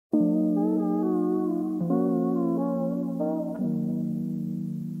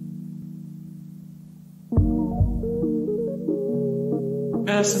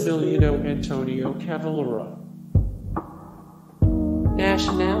Massimiliano Antonio Cavalera.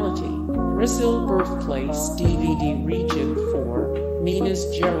 Nationality: Brazil. Birthplace: DVD region 4, Minas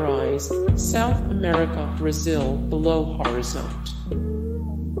Gerais, South America. Brazil, below horizont.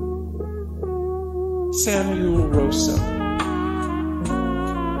 Samuel Rosa.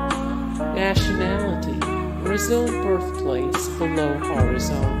 Nationality: Brazil. Birthplace: below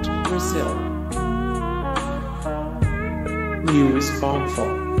horizont. Brazil. Luiz Bonf.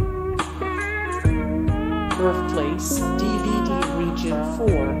 Birthplace: DVD region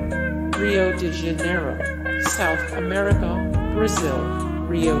 4, Rio de Janeiro, South America. Brazil,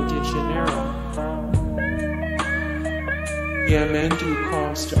 Rio de Janeiro. Yamand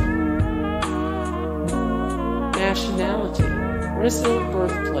Costa. Nationality: Brazil.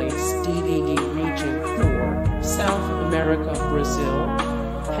 Birthplace: DVD region 4, South America. Brazil,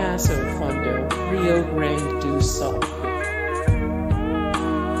 Passo Fundo, Rio Grande do Sul.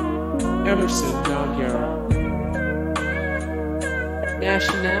 Emmerson Nogueira.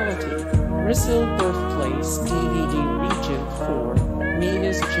 Nationality: Brazil. Birthplace: DVD region 4,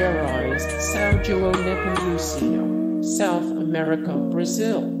 Minas Gerais, São João Nepomuceno, South America.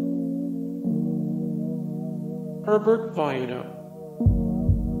 Brazil. Herbert Viana.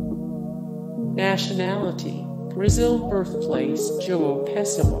 Nationality: Brazil. Birthplace: João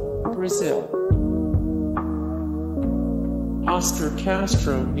Pessoa, Brazil. Oscar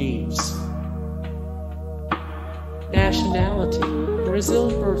Castro Neves. Nationality: Brazil.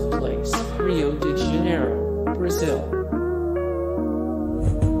 Birthplace: Rio de Janeiro, Brazil.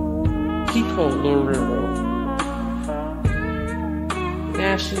 Kiko Loureiro.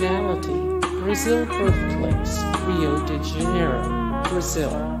 Nationality: Brazil. Birthplace: Rio de Janeiro,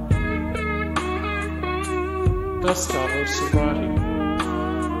 Brazil. Gustavo Cerati.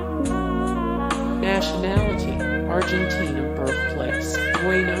 Nationality: Argentina. Birthplace: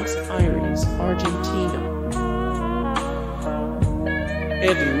 Buenos Aires, Argentina.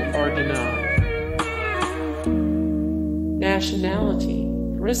 Edu Ardenal. Nationality: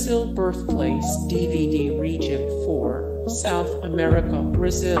 Brazil. Birthplace: DVD region 4, South America.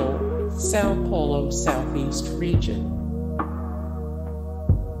 Brazil, Sao Paulo, Southeast region.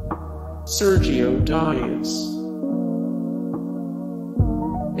 Sergio Dias.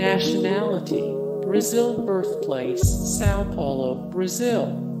 Nationality: Brazil. Birthplace: Sao Paulo, Brazil.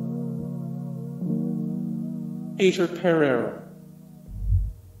 Heitor Pereira.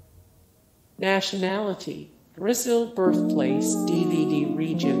 Nationality: Brazil. Birthplace: DVD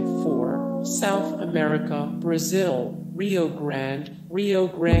region 4, South America. Brazil, Rio Grande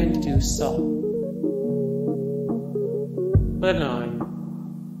do Sul. Benign.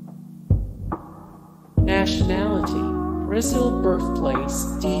 Nationality: Brazil. Birthplace: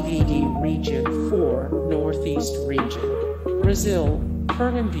 DVD region 4, Northeast region. Brazil,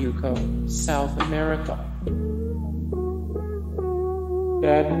 Pernambuco, South America.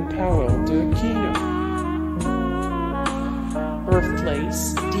 Baden Powell de Aquino.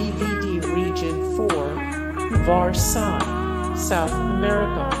 Birthplace: DVD region 4, Versailles, South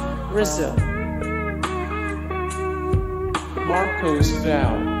America. Brazil. Marcos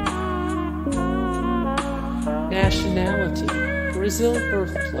Val. Nationality: Brazil.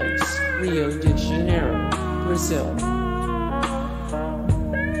 Birthplace: Rio de Janeiro, Brazil.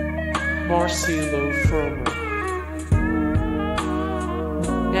 Marcelo Fromer.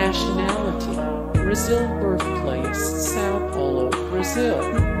 Nationality: Brazil. Birthplace: Sao Paulo, Brazil.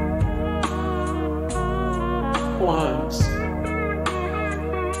 Juanes.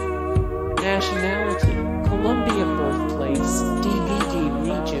 Nationality: Colombia. Birthplace: DVD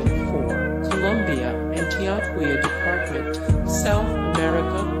region 4, Colombia, Antioquia Department, South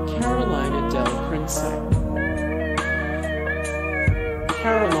America. Carolina del Principe.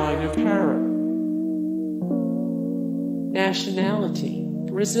 Carolina Parra. Nationality: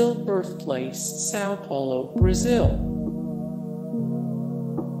 Brazil. Birthplace: Sao Paulo, Brazil.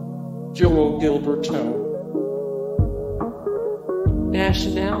 João Gilberto.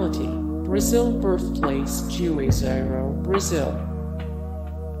 Nationality: Brazil. Birthplace: Juazeiro, Brazil.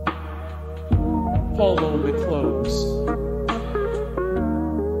 Paulo Miklos.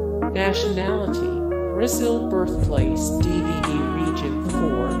 Nationality: Brazil. Birthplace: DVD region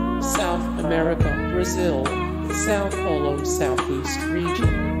 4, South America. Brazil, Sao Paulo, Southeast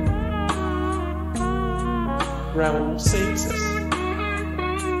region. Raul Seixas.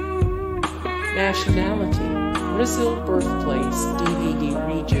 Nationality: Brazil. Birthplace: DVD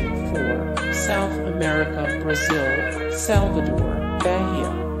region 4, South America. Brazil, Salvador, Bahia.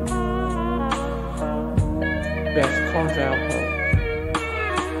 Beth Carvalho.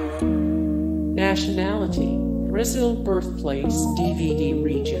 Nationality: Brazil birthplace DVD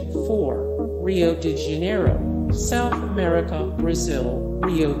region 4, Rio de Janeiro, South America, Brazil,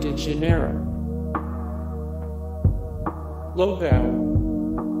 Rio de Janeiro. Logo.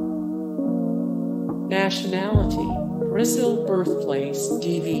 Nationality, Brazil birthplace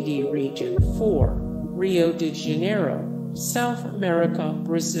DVD region 4, Rio de Janeiro, South America,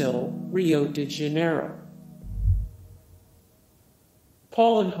 Brazil, Rio de Janeiro.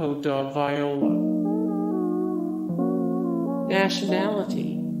 Paulinho da Viola.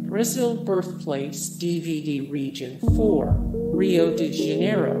 Nationality, Brazil birthplace DVD region 4, Rio de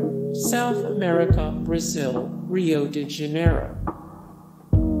Janeiro, South America, Brazil, Rio de Janeiro.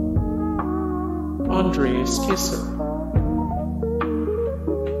 Andreas Kisser.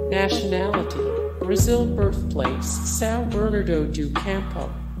 Nationality, Brazil birthplace São Bernardo do Campo,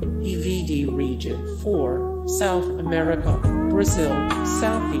 DVD region 4, South America, Brazil,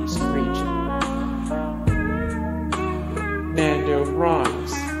 Southeast region. Nando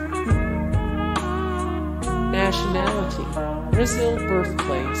Rhymes. Nationality, Brazil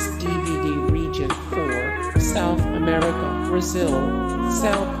birthplace DVD region 4, South America, Brazil,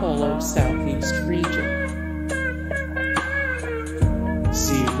 Sao Paulo, Southeast region.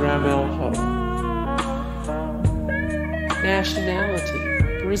 Z. Ramelho. Nationality,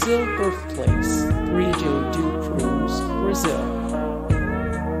 Brazil birthplace Rio do Cruz, Brazil.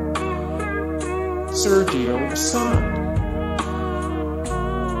 Sergio Assad.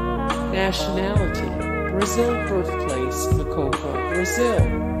 Nationality, Brazil birthplace Macopa, Brazil.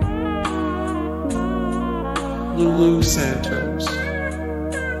 Lulu Santos.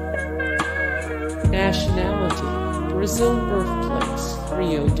 Nationality, Brazil birthplace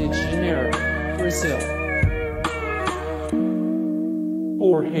Rio de Janeiro, Brazil.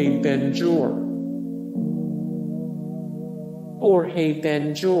 Jorge Benjor. Jorge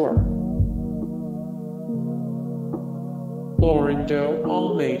Benjor. Lorindo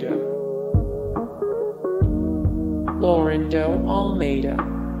Almeida. Lorindo Almeida.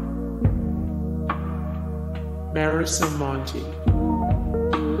 Marisa Monte.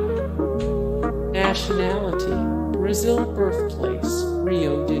 Nationality, Brazil birthplace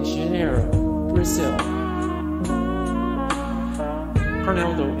Rio de Janeiro, Brazil.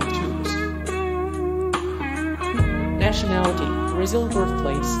 Arnaldo Itus. Nationality, Brazil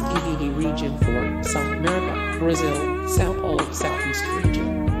birthplace DVD region 4, South America, Brazil, Sao Paulo, Southeast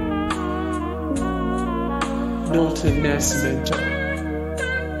region. Milton Nascimento.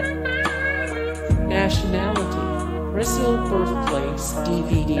 Nationality, Brazil birthplace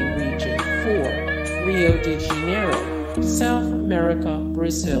DVD region 4, Rio de Janeiro, South America,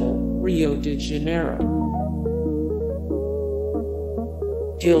 Brazil, Rio de Janeiro.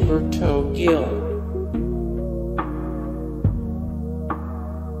 Gilberto Gil.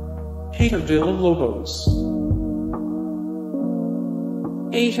 Hater Villa Lobos.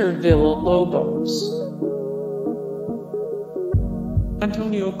 Hater Villa Lobos.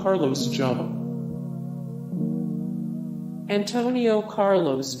 Antonio Carlos Java. Antonio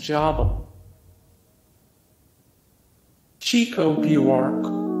Carlos Java. Chico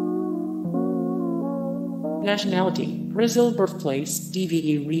Buarque. Nationality, Brazil birthplace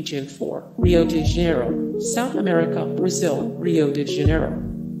DVD region 4, Rio de Janeiro, South America, Brazil, Rio de Janeiro.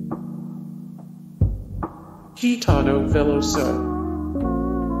 Gitano Veloso.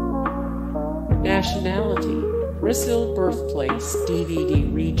 Nationality, Brazil birthplace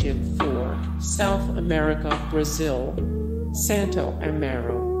DVD region 4, South America, Brazil, Santo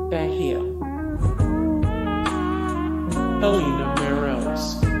Amaro, Bahia. Helena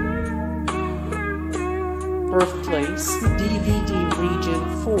Meirelles. Birthplace DVD region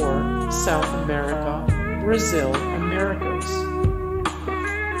 4, South America, Brazil, Americas.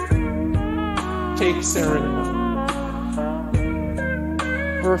 Take Serena.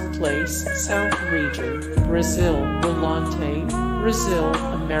 Birthplace South region, Brazil, Volante, Brazil,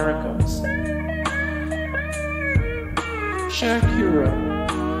 Americas. Shakira.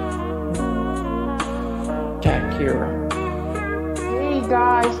 Shakira. Hey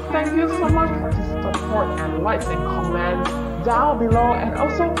guys, thank you so much for the support and likes and comments down below, and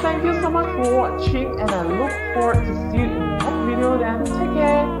also thank you so much for watching, and I look forward to see you in the next video. Then take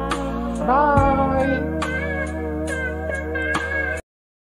care. Bye.